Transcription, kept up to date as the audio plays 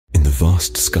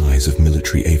vast skies of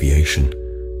military aviation,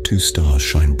 two stars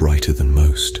shine brighter than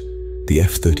most: the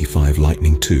F-35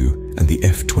 Lightning II and the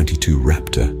F-22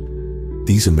 Raptor.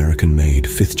 These American-made,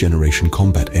 fifth-generation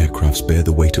combat aircrafts bear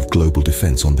the weight of global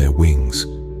defense on their wings.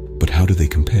 But how do they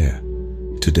compare?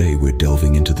 Today we're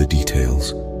delving into the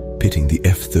details, pitting the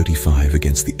F-35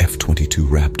 against the F-22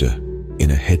 Raptor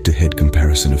in a head-to-head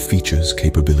comparison of features,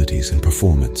 capabilities, and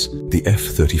performance. The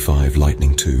F-35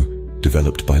 Lightning II,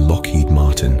 developed by Lockheed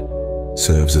Martin,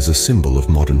 serves as a symbol of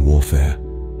modern warfare.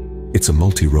 It's a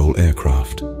multi-role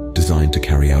aircraft designed to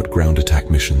carry out ground attack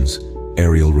missions,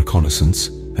 aerial reconnaissance,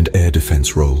 and air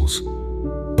defense roles.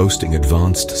 Boasting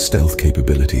advanced stealth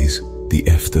capabilities, the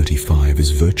F-35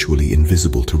 is virtually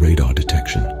invisible to radar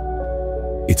detection.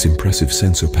 Its impressive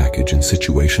sensor package and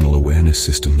situational awareness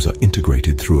systems are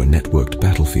integrated through a networked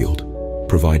battlefield,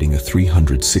 providing a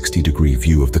 360-degree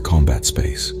view of the combat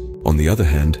space. On the other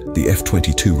hand, the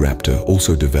F-22 Raptor,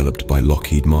 also developed by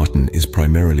Lockheed Martin, is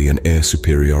primarily an air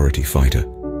superiority fighter.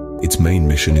 Its main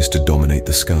mission is to dominate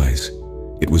the skies.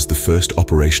 It was the first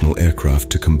operational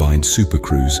aircraft to combine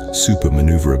supercruise, super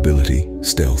maneuverability,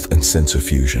 stealth, and sensor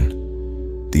fusion.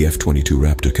 The F-22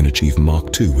 Raptor can achieve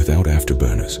Mach 2 without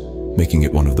afterburners, making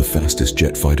it one of the fastest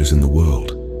jet fighters in the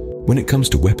world. When it comes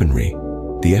to weaponry,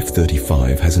 the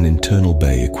F-35 has an internal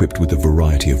bay equipped with a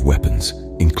variety of weapons,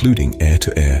 including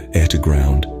air-to-air,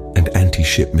 air-to-ground, and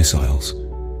anti-ship missiles.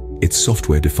 Its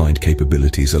software-defined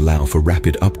capabilities allow for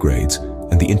rapid upgrades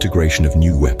and the integration of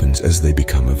new weapons as they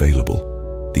become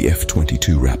available. The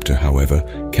F-22 Raptor, however,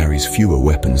 carries fewer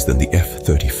weapons than the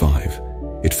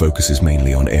F-35. It focuses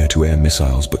mainly on air-to-air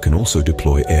missiles but can also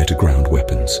deploy air-to-ground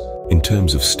weapons. In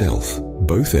terms of stealth,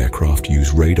 both aircraft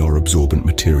use radar-absorbent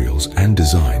materials and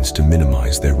designs to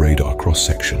minimize their radar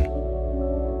cross-section.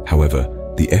 However,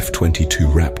 the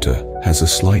F-22 Raptor has a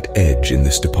slight edge in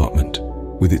this department,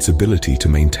 with its ability to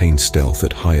maintain stealth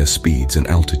at higher speeds and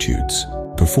altitudes.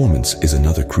 Performance is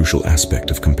another crucial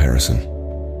aspect of comparison.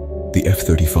 The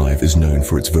F-35 is known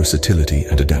for its versatility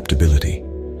and adaptability,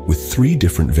 with 3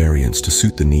 different variants to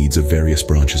suit the needs of various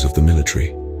branches of the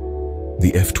military.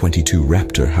 The F-22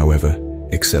 Raptor, however,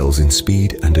 excels in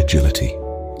speed and agility,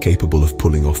 capable of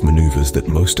pulling off maneuvers that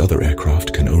most other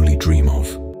aircraft can only dream of.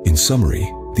 In summary,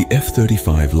 the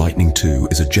F-35 Lightning II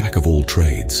is a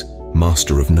jack-of-all-trades,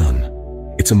 master of none.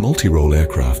 It's a multi-role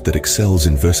aircraft that excels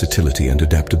in versatility and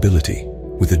adaptability,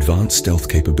 with advanced stealth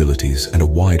capabilities and a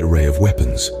wide array of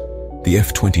weapons. The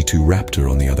F-22 Raptor,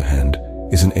 on the other hand,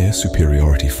 is an air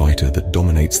superiority fighter that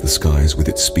dominates the skies with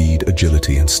its speed,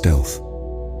 agility, and stealth.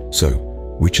 So,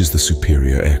 which is the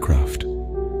superior aircraft?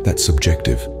 That's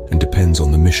subjective and depends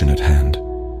on the mission at hand.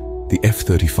 The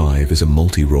F-35 is a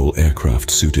multi-role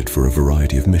aircraft suited for a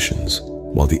variety of missions,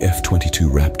 while the F-22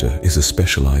 Raptor is a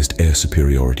specialized air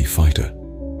superiority fighter.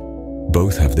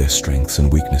 Both have their strengths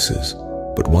and weaknesses,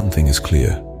 but one thing is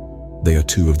clear: they are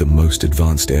 2 of the most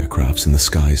advanced aircrafts in the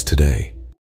skies today.